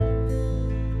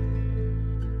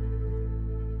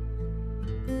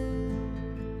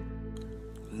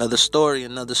Another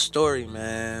story,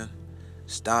 man.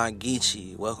 It's Don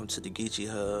Geechee. Welcome to the Geechee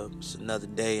Hub. It's another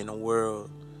day in the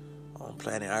world on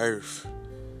planet Earth.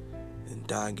 And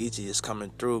Don Geechee is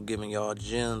coming through, giving y'all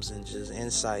gems and just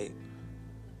insight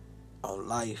on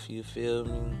life, you feel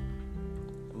me?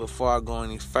 Before I go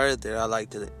any further, I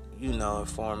like to,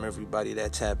 inform everybody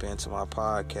that tap into my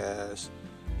podcast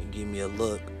and give me a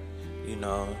look.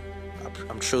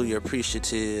 I'm truly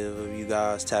appreciative of you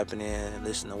guys tapping in and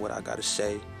listening to what I gotta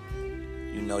say.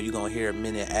 You're gonna hear a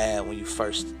minute ad when you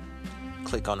first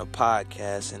click on the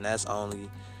podcast, and that's only,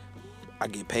 I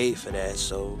get paid for that,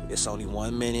 so it's only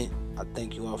 1 minute. I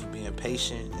thank you all for being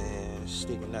patient and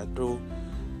sticking that through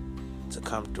to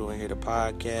come through and hear the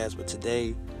podcast. But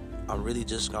today, I'm really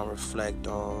just gonna reflect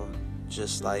on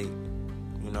just like,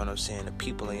 the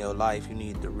people in your life. You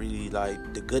need to really,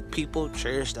 the good people,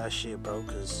 cherish that shit, bro,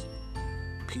 because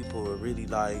people are really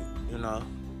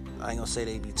I ain't gonna say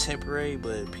they be temporary,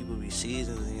 but people be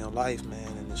seasons in your life, man,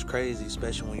 and it's crazy,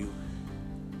 especially when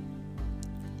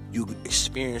you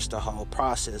experience the whole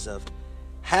process of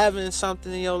having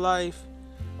something in your life,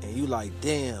 and you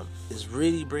damn, it's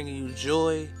really bringing you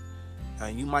joy,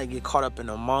 and you might get caught up in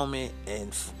a moment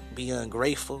and be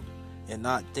ungrateful and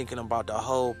not thinking about the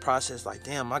whole process,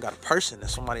 damn, I got a person,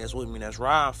 that's somebody that's with me, that's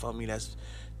riding for me, that's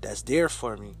there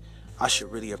for me. I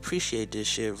should really appreciate this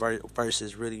shit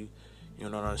versus really,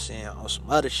 on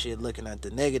some other shit, looking at the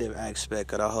negative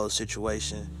aspect of the whole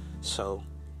situation. So,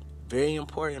 very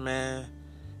important, man.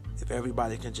 If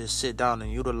everybody can just sit down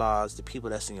and utilize the people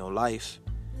that's in your life,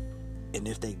 and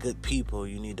if they good people,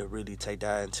 you need to really take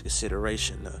that into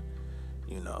consideration.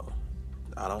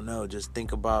 I don't know, just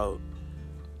think about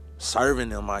serving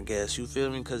them, I guess. You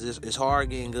feel me? Because it's hard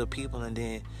getting good people, and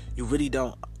then you really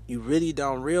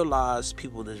don't realize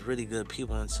people that's really good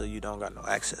people until you don't got no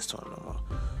access to them no more.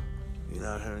 You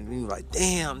know what I mean? You're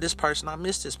damn, this person, I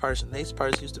miss this person. This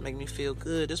person used to make me feel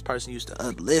good. This person used to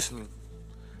uplift me,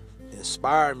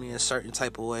 inspire me in certain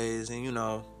type of ways. And,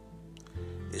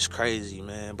 it's crazy,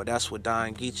 man. But that's what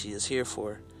Don Geechee is here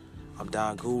for. I'm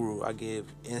Don Guru. I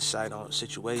give insight on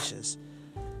situations.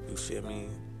 You feel me?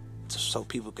 So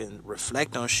people can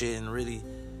reflect on shit and really...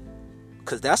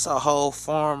 Because that's a whole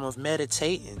form of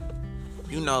meditating.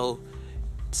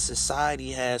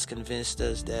 Society has convinced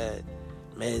us that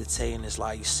meditating is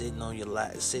like sitting on your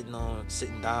lap, sitting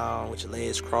down with your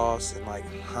legs crossed and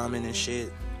humming and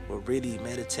shit. But really,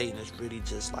 meditating is really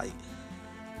just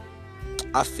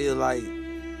I feel like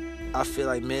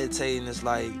meditating is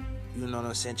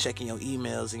checking your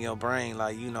emails in your brain,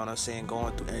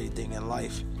 going through everything in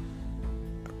life,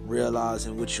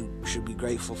 realizing what you should be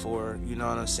grateful for,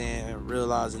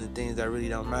 realizing the things that really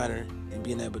don't matter, and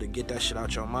being able to get that shit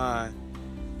out your mind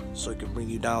so it can bring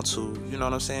you down to,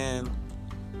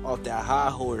 off that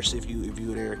high horse if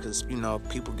you're there, because,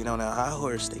 people get on that high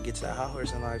horse, they get to that high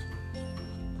horse in life.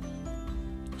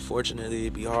 Fortunately,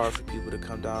 it'd be hard for people to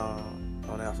come down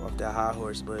off that high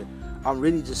horse, but I'm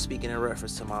really just speaking in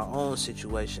reference to my own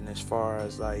situation as far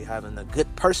as, having a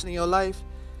good person in your life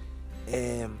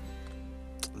and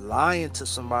lying to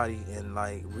somebody and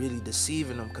really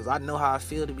deceiving them, because I know how I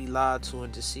feel to be lied to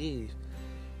and deceived.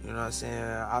 You know what I'm saying?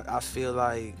 I feel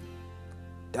like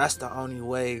that's the only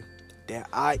way that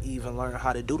I even learned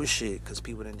how to do the shit, because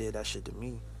people done did that shit to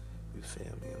me. You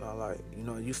feel me?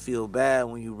 You feel bad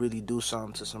when you really do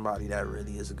something to somebody that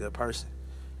really is a good person.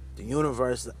 The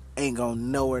universe ain't gonna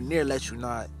nowhere near let you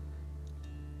not,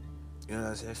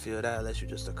 feel that unless you're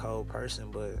just a cold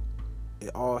person. But it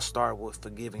all starts with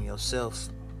forgiving yourself.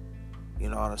 You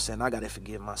know what I'm saying? I gotta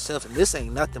forgive myself. And this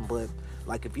ain't nothing but,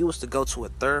 if you was to go to a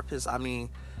therapist, I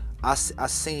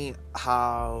seen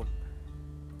how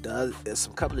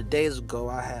some couple of days ago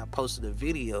I had posted a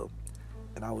video,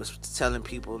 and I was telling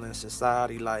people in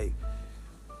society,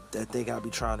 that think I be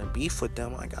trying to beef with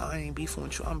them. I ain't beefing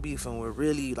with you. I'm beefing with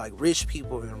really, rich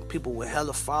people and people with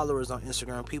hella followers on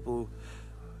Instagram, people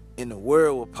in the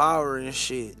world with power and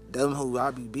shit. Them who I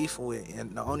be beefing with.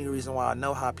 And the only reason why I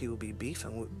know how people be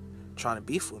trying to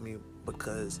beef with me,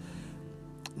 because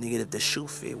nigga, if the shoe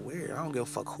fit, wear it. I don't give a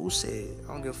fuck who said it. I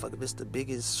don't give a fuck if it's the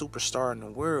biggest superstar in the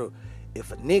world.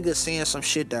 If a nigga saying some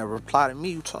shit that reply to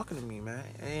me, you talking to me, man.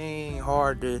 It ain't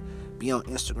hard to be on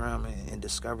Instagram and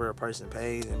discover a person's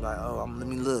page and be let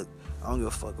me look. I don't give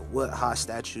a fuck what high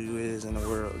statue you is in the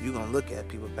world. You gonna look at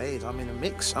people's page. I'm in the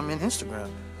mix. I'm in Instagram.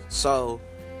 So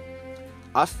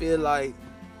I feel like,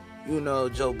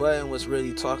 Joe Budden was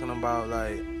really talking about,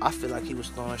 I feel like he was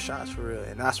throwing shots for real.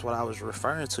 And that's what I was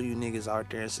referring to, you niggas out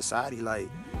there in society.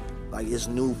 It's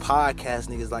new podcast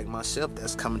niggas like myself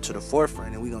that's coming to the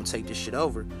forefront, and we gonna take this shit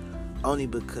over. Only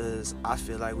because I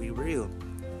feel like we real.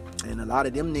 And a lot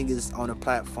of them niggas on the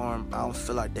platform, I don't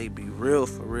feel like they be real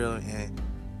for real. And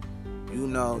you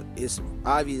know, it's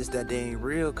obvious that they ain't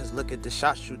real, because look at the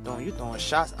shots you throwing. You throwing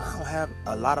shots. I don't have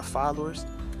a lot of followers.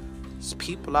 There's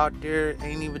people out there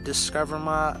ain't even discovering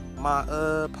my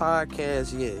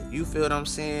podcast yet. You feel what I'm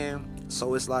saying?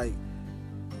 So it's like,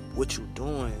 what you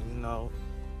doing, you know?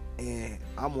 And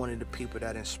I'm one of the people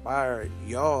that inspired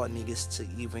y'all niggas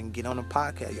to even get on the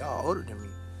podcast. Y'all older than me.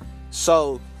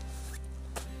 So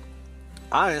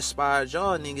I inspired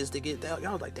y'all niggas to get that.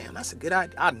 Y'all was like, damn, that's a good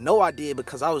idea. I know I did,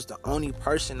 because I was the only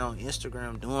person on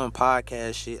Instagram doing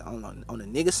podcast shit on the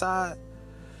nigga side.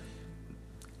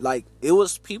 Like, it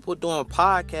was people doing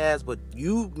podcasts, but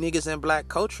you niggas in black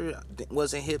culture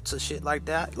wasn't hip to shit like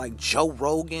that. Like Joe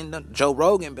Rogan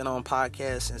been on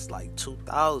podcasts since like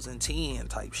 2010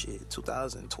 type shit,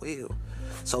 2012.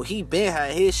 So he been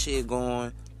had his shit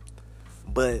going.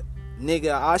 But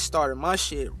nigga, I started my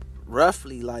shit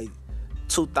roughly like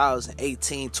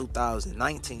 2018,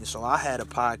 2019. So I had a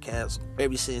podcast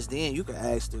ever since then. You can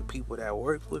ask the people that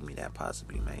work with me that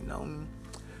possibly may know me.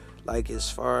 Like,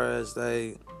 as far as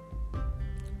like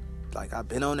I've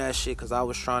been on that shit because I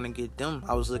was trying to get them.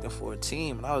 I was looking for a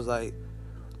team, and I was like,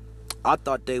 I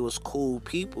thought they was cool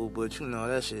people, but you know,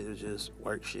 that shit was just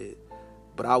work shit.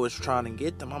 But I was trying to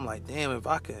get them. I'm like, damn, if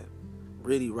I could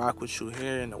really rock with you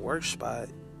here in the work spot,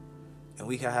 and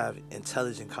we could have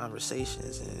intelligent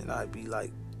conversations, and I'd be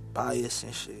like biased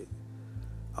and shit.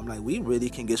 I'm like, we really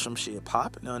can get some shit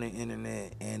popping on the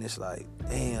internet. And it's like,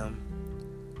 damn,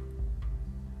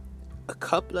 a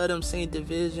couple of them seen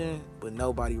division, but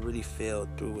nobody really fell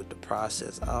through with the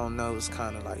process. I don't know, it's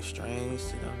kind of like strange,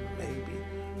 you know, maybe.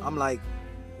 I'm like,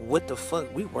 what the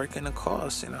fuck? We work in a call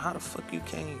center. How the fuck you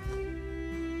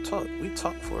can't talk? We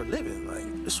talk for a living.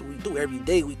 Like, this is what we do every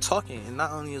day. We talking, and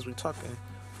not only is we talking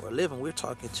for a living, we're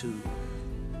talking to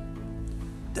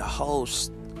the whole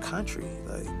country.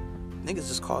 Like, niggas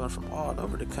just calling from all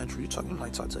over the country. You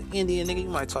might talk to an Indian nigga. You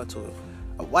might talk to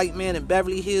a white man in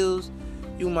Beverly Hills.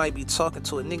 You might be talking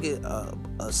to a nigga,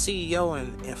 a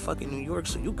CEO in fucking New York.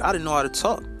 So you gotta know how to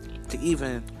talk to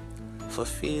even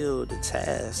fulfill the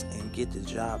task and get the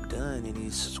job done in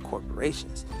these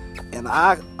corporations. And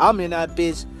I'm in that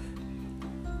bitch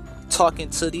talking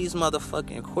to these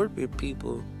motherfucking corporate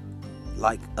people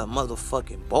like a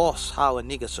motherfucking boss, how a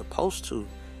nigga supposed to.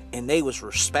 And they was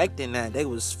respecting that. They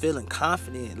was feeling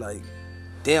confident, like,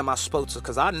 damn, I spoke to,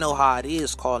 because I know how it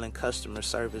is calling customer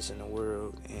service in the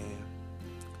world. And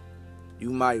you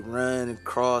might run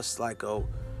across like a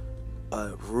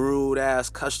rude ass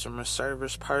customer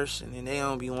service person, and they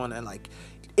don't be wanting, like,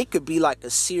 it could be like a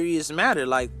serious matter.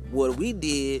 Like what we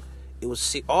did, it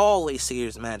was always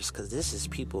serious matters, because this is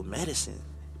people medicine.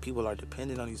 People are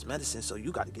dependent on these medicines, so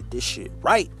you got to get this shit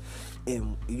right.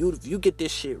 And if you get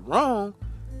this shit wrong,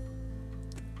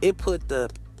 it put the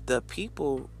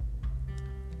people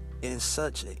in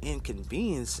such an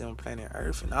inconvenience on planet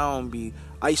Earth. And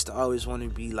I used to always want to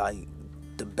be like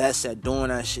the best at doing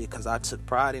that shit, because I took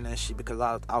pride in that shit, because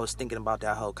I was thinking about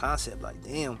that whole concept. Like,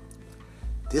 damn,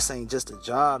 this ain't just a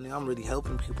job, man. I'm really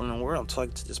helping people in the world. I'm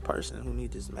talking to this person who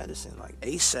needs this medicine like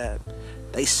ASAP.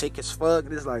 They sick as fuck.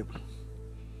 It's like,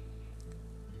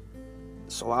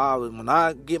 so when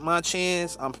I get my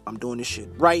chance, I'm doing this shit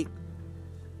right.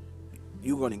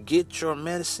 You're gonna get your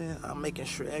medicine. I'm making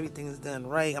sure everything is done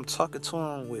right. I'm talking to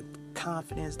them with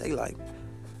confidence. They like,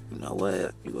 you know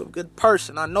what? You're a good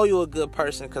person. I know you're a good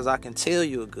person because I can tell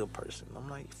you're a good person. I'm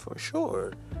like, for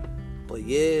sure. But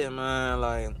yeah, man,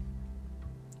 like,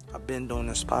 I've been doing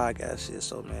this podcast shit.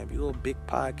 So, man, if you're a big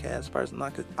podcast person,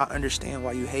 I understand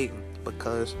why you hating,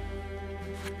 because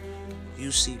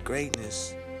you see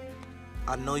greatness.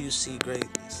 I know you see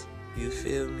greatness. You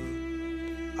feel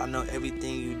me? I know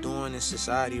everything you doing in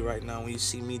society right now when you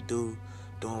see me doing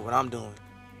what I'm doing.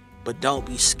 But don't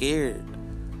be scared.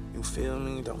 You feel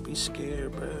me? Don't be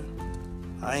scared, bro.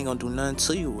 I ain't gonna do nothing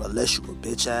to you unless you a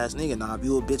bitch ass nigga. Now, if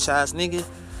you a bitch ass nigga,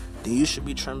 then you should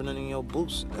be trembling in your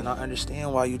boots. And I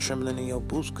understand why you trembling in your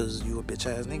boots, because you a bitch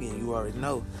ass nigga, and you already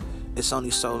know. It's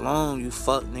only so long you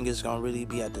fuck niggas gonna really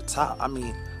be at the top. I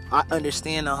mean, I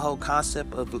understand the whole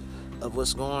concept of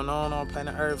what's going on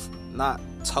planet Earth. Not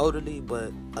totally,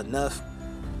 but enough.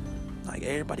 Like,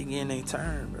 everybody getting their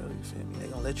turn, bro. You feel me? They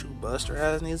gonna let you buster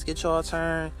ass niggas get y'all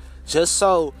turn, just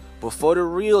so before the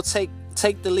real take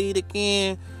the lead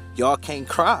again, y'all can't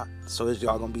cry. So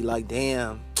y'all gonna be like,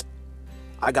 damn,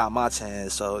 I got my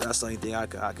chance. So that's the only thing I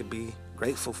could be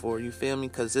grateful for. You feel me?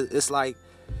 Because it's like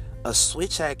a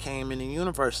switch had came in the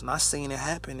universe, and I seen it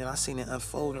happen, and I seen it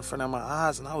unfold in front of my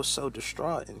eyes, and I was so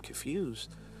distraught and confused.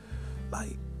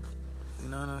 Like, You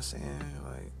know what I'm saying?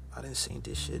 Like, I done seen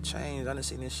this shit change. I done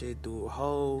seen this shit do a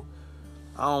whole,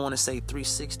 I don't want to say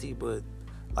 360, but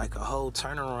like a whole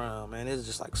turnaround, man. It's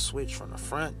just like switch from the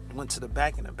front, went to the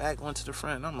back, and the back went to the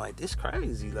front. And I'm like, this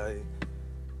crazy, like.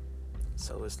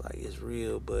 So it's like, it's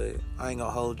real, but I ain't gonna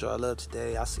hold y'all up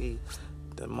today. I see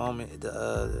the moment,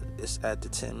 it's at the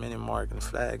 10-minute mark and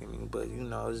flagging me, but you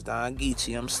know, it's Don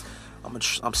Geechee.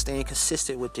 I'm staying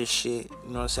consistent with this shit. You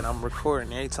know what I'm saying? I'm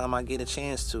recording every time I get a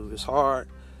chance to. It's hard,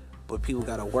 but people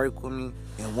gotta work with me.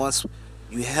 And once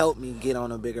you help me get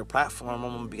on a bigger platform,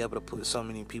 I'm gonna be able to put so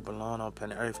many people on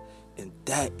planet Earth, and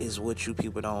that is what you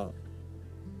people don't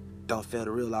fail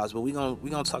to realize. But we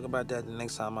gonna talk about that the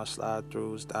next time I slide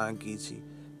through. It's Don Geechee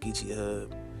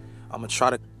Hub. I'm gonna try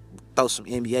to throw some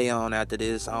NBA on after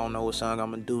this. I don't know what song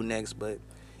I'm gonna do next, but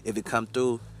if it come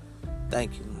through,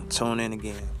 thank you. Tune in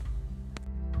again.